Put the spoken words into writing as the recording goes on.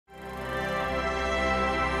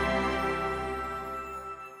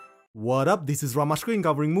What up, this is Rama Screen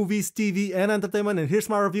covering movies, TV, and entertainment, and here's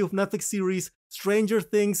my review of Netflix series Stranger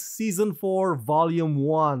Things Season 4 Volume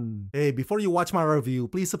 1. Hey, before you watch my review,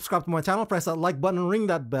 please subscribe to my channel, press that like button, and ring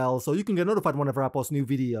that bell so you can get notified whenever I post new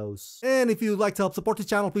videos. And if you'd like to help support the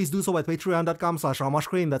channel, please do so at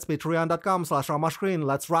patreon.com/ramascreen. That's patreon.com/ramascreen.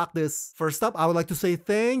 Let's rock this. First up, I would like to say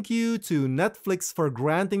thank you to Netflix for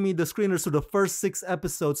granting me the screeners to the first 6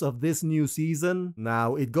 episodes of this new season.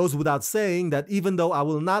 Now, it goes without saying that even though I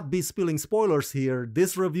will not be spilling spoilers here,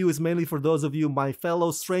 this review is mainly for those of you, my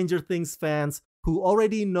fellow Stranger Things fans, who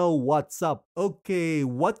already know what's up. Okay,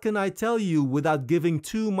 what can I tell you without giving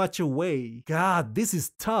too much away? God, this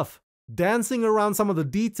is tough. Dancing around some of the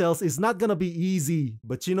details is not gonna be easy.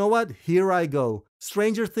 But you know what? Here I go.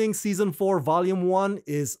 Stranger Things Season 4 Volume 1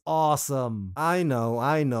 is awesome. I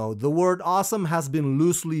know. The word awesome has been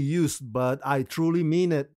loosely used, but I truly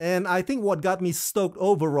mean it. And I think what got me stoked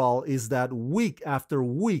overall is that week after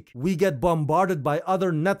week, we get bombarded by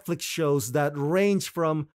other Netflix shows that range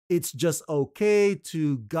from it's just okay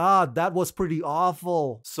to God, that was pretty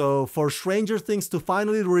awful. So for Stranger Things to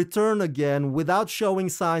finally return again without showing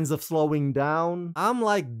signs of slowing down, I'm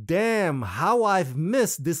like, damn, how I've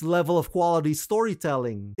missed this level of quality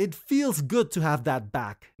storytelling. It feels good to have that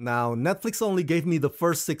back. Now, Netflix only gave me the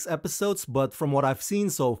first 6 episodes, but from what I've seen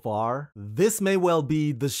so far, this may well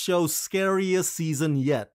be the show's scariest season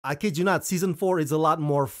yet. I kid you not, Season 4 is a lot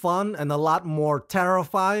more fun and a lot more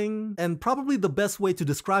terrifying, and probably the best way to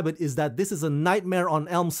describe it is that this is a Nightmare on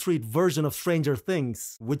Elm Street version of Stranger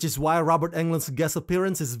Things, which is why Robert Englund's guest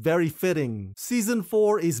appearance is very fitting. Season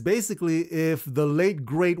 4 is basically if the late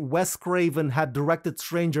great Wes Craven had directed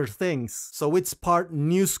Stranger Things, so it's part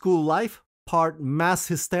new school life, part mass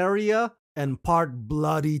hysteria, and part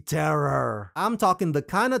bloody terror. I'm talking the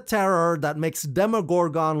kind of terror that makes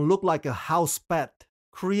Demogorgon look like a house pet.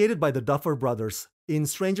 Created by the Duffer Brothers, in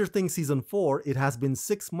Stranger Things Season 4, it has been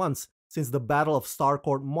 6 months since the Battle of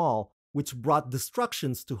Starcourt Mall, which brought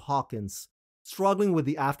destructions to Hawkins. Struggling with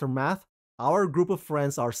the aftermath, our group of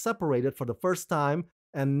friends are separated for the first time,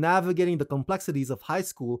 and navigating the complexities of high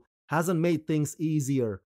school hasn't made things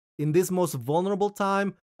easier. In this most vulnerable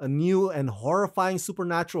time, a new and horrifying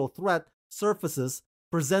supernatural threat surfaces,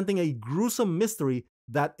 presenting a gruesome mystery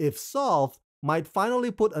that, if solved, might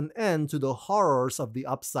finally put an end to the horrors of the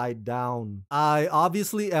Upside Down. I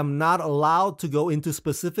obviously am not allowed to go into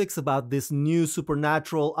specifics about this new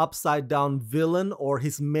supernatural Upside Down villain or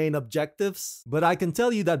his main objectives, but I can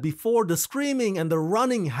tell you that before the screaming and the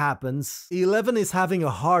running happens, Eleven is having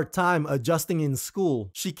a hard time adjusting in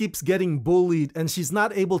school. She keeps getting bullied and she's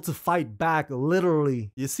not able to fight back,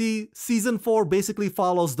 literally. You see, Season 4 basically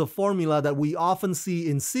follows the formula that we often see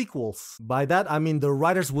in sequels. By that I mean the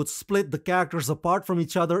writers would split the characters apart from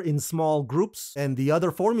each other in small groups, and the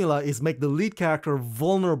other formula is make the lead character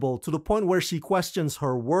vulnerable to the point where she questions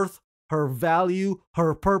her worth, her value,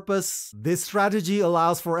 her purpose. This strategy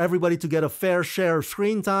allows for everybody to get a fair share of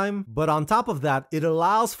screen time, but on top of that, it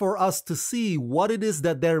allows for us to see what it is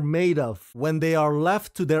that they're made of when they are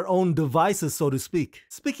left to their own devices, so to speak.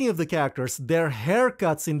 Speaking of the characters, their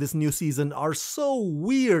haircuts in this new season are so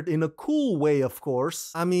weird in a cool way, of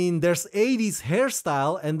course. I mean, there's 80s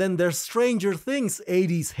hairstyle and then there's Stranger Things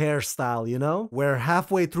 80s hairstyle, you know? Where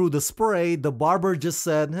halfway through the spray, the barber just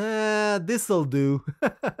said, this'll do.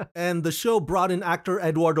 And the show brought in actor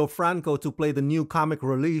Eduardo Franco to play the new comic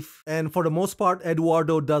relief, and for the most part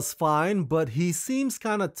Eduardo does fine, but he seems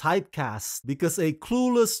kinda typecast because a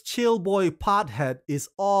clueless chill boy pothead is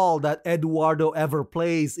all that Eduardo ever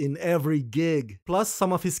plays in every gig. Plus,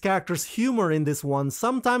 some of his character's humor in this one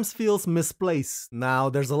sometimes feels misplaced. Now,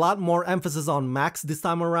 there's a lot more emphasis on Max this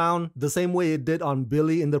time around, the same way it did on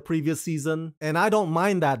Billy in the previous season, and I don't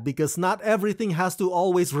mind that because not everything has to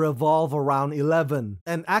always revolve around Eleven.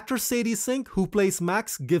 And actor Sadie Sink, who plays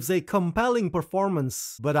Max, gives a compelling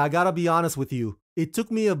performance, but I gotta be honest with you, it took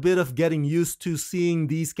me a bit of getting used to seeing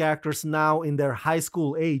these characters now in their high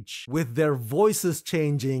school age, with their voices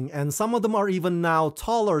changing, and some of them are even now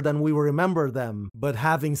taller than we remember them. But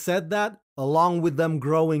having said that, along with them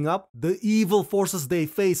growing up, the evil forces they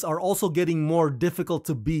face are also getting more difficult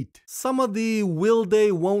to beat. Some of the will they,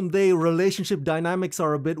 won't they relationship dynamics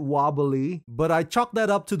are a bit wobbly, but I chalk that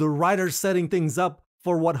up to the writers setting things up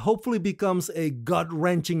for what hopefully becomes a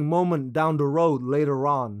gut-wrenching moment down the road later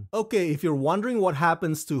on. Okay, if you're wondering what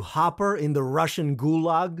happens to Hopper in the Russian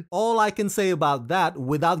gulag, all I can say about that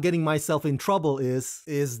without getting myself in trouble is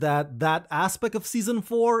that aspect of Season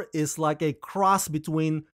 4 is like a cross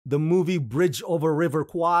between the movie Bridge Over River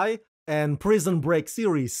Kwai and Prison Break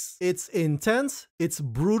series. It's intense, it's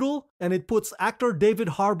brutal, and it puts actor David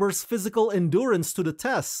Harbour's physical endurance to the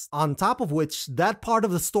test. On top of which, that part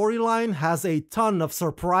of the storyline has a ton of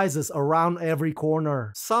surprises around every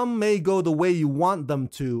corner. Some may go the way you want them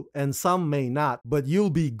to, and some may not, but you'll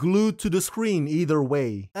be glued to the screen either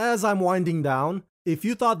way. As I'm winding down, if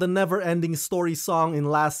you thought the never-ending story song in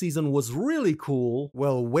last season was really cool,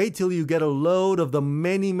 well, wait till you get a load of the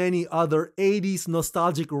many other 80s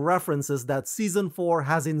nostalgic references that Season 4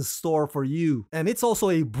 has in store for you. And it's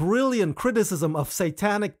also a brilliant criticism of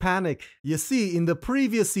satanic panic. You see, in the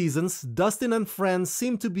previous seasons, Dustin and friends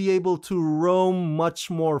seem to be able to roam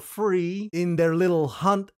much more free in their little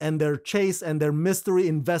hunt and their chase and their mystery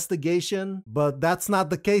investigation, but that's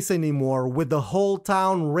not the case anymore, with the whole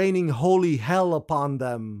town raining holy hell upon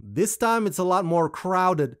them. This time it's a lot more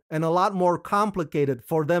crowded and a lot more complicated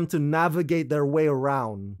for them to navigate their way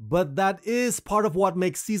around. But that is part of what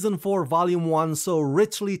makes Season 4 Volume 1 so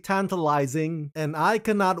richly tantalizing, and I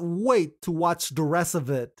cannot wait to watch the rest of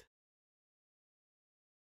it.